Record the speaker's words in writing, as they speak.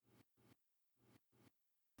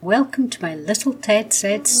Welcome to my Little Ted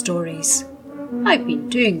Said stories. I've been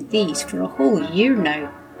doing these for a whole year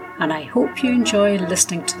now, and I hope you enjoy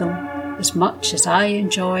listening to them as much as I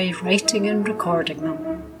enjoy writing and recording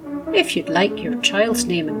them. If you'd like your child's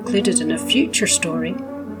name included in a future story,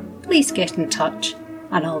 please get in touch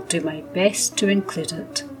and I'll do my best to include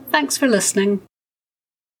it. Thanks for listening.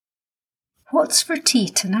 "What's for tea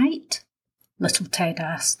tonight?" Little Ted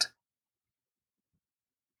asked.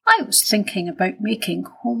 "I was thinking about making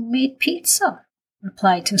homemade pizza,"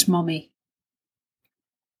 replied his mummy.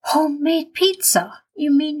 "Homemade pizza?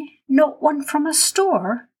 You mean not one from a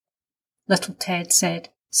store?" Little Ted said,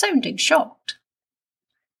 sounding shocked.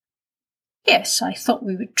 "Yes, I thought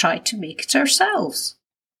we would try to make it ourselves.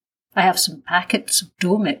 I have some packets of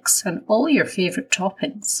dough mix and all your favourite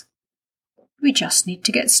toppings. We just need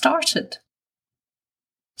to get started.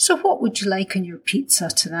 So what would you like on your pizza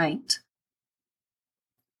tonight?"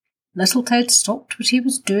 Little Ted stopped what he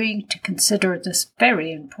was doing to consider this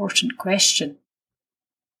very important question.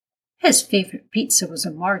 His favourite pizza was a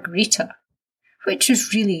margherita, which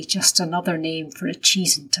was really just another name for a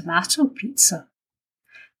cheese and tomato pizza.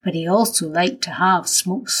 But he also liked to have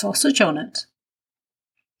smoked sausage on it.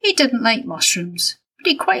 He didn't like mushrooms, but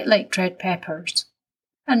he quite liked red peppers,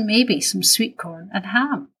 and maybe some sweet corn and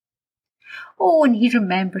ham. Oh, and he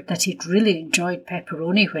remembered that he'd really enjoyed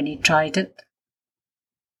pepperoni when he tried it.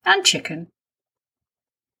 And chicken.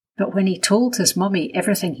 But when he told his mummy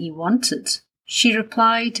everything he wanted, she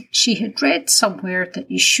replied she had read somewhere that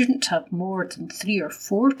you shouldn't have more than 3 or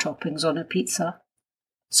 4 toppings on a pizza,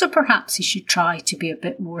 so perhaps he should try to be a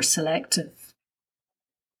bit more selective.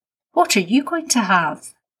 "What are you going to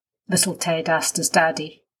have?" Little Ted asked his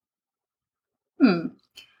daddy.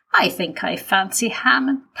 I think I fancy ham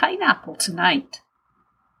and pineapple tonight."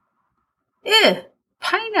 "Ew,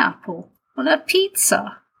 pineapple on a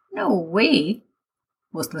pizza? No way,"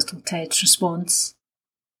 was Little Ted's response.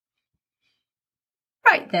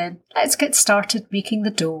 "Right then, let's get started making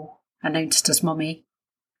the dough," announced his mummy.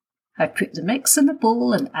 "I've put the mix in the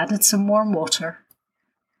bowl and added some warm water.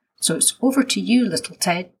 So it's over to you, Little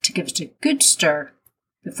Ted, to give it a good stir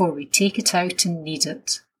before we take it out and knead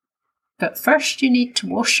it. But first you need to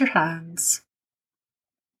wash your hands."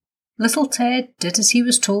 Little Ted did as he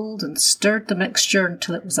was told and stirred the mixture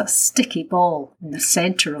until it was a sticky ball in the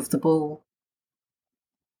centre of the bowl.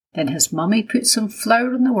 Then his mummy put some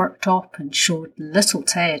flour on the worktop and showed Little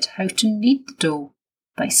Ted how to knead the dough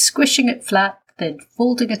by squishing it flat, then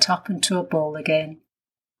folding it up into a ball again.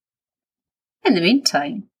 In the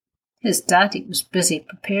meantime, his daddy was busy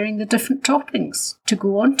preparing the different toppings to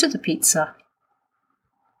go onto the pizza.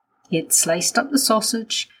 He had sliced up the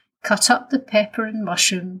sausage, cut up the pepper and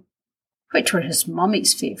mushroom, which were his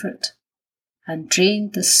mummy's favourite, and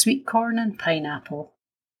drained the sweet corn and pineapple.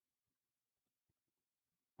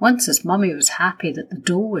 Once his mummy was happy that the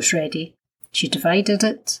dough was ready, she divided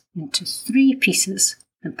it into 3 pieces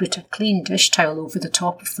and put a clean dish towel over the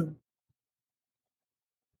top of them.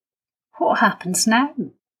 "What happens now?"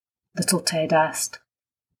 Little Ted asked.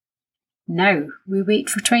 "Now we wait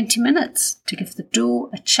for 20 minutes to give the dough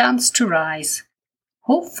a chance to rise.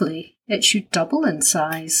 Hopefully it should double in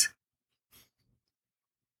size."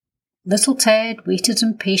 Little Ted waited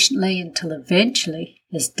impatiently until eventually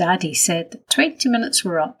his daddy said that 20 minutes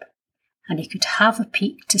were up and he could have a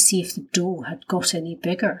peek to see if the dough had got any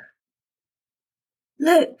bigger.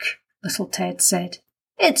 "Look," Little Ted said,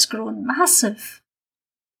 "it's grown massive."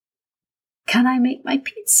 "Can I make my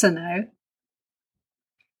pizza now?"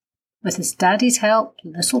 With his daddy's help,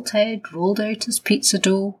 Little Ted rolled out his pizza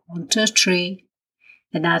dough onto a tray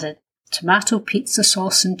and added tomato pizza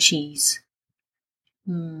sauce and cheese.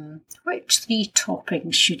 Which 3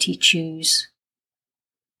 toppings should he choose?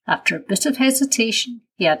 After a bit of hesitation,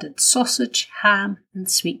 he added sausage, ham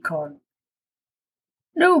and sweet corn.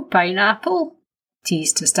 "No pineapple?"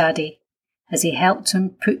 teased his daddy as he helped him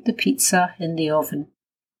put the pizza in the oven.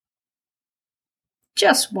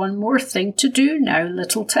 "Just one more thing to do now,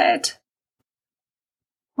 Little Ted."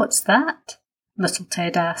 "What's that?" Little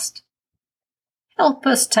Ted asked. "Help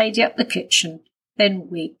us tidy up the kitchen, then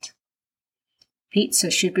wait.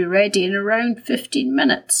 Pizza should be ready in around 15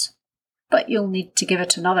 minutes, but you'll need to give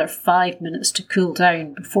it another 5 minutes to cool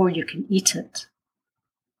down before you can eat it."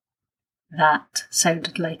 That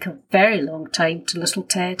sounded like a very long time to Little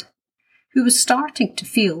Ted, who was starting to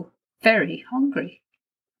feel very hungry.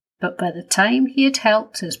 But by the time he had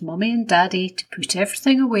helped his mummy and daddy to put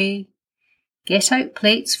everything away, get out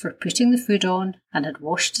plates for putting the food on, and had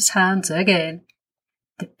washed his hands again,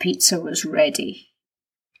 the pizza was ready.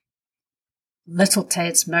 Little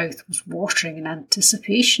Ted's mouth was watering in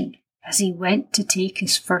anticipation as he went to take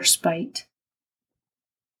his first bite.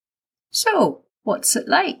 So, what's it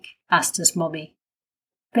like? Asked his mummy.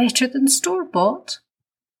 Better than store-bought?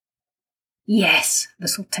 Yes,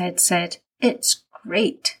 little Ted said. It's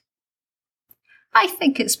great. I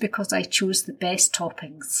think it's because I chose the best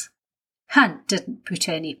toppings and didn't put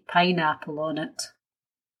any pineapple on it.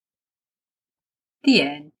 The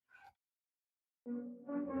end.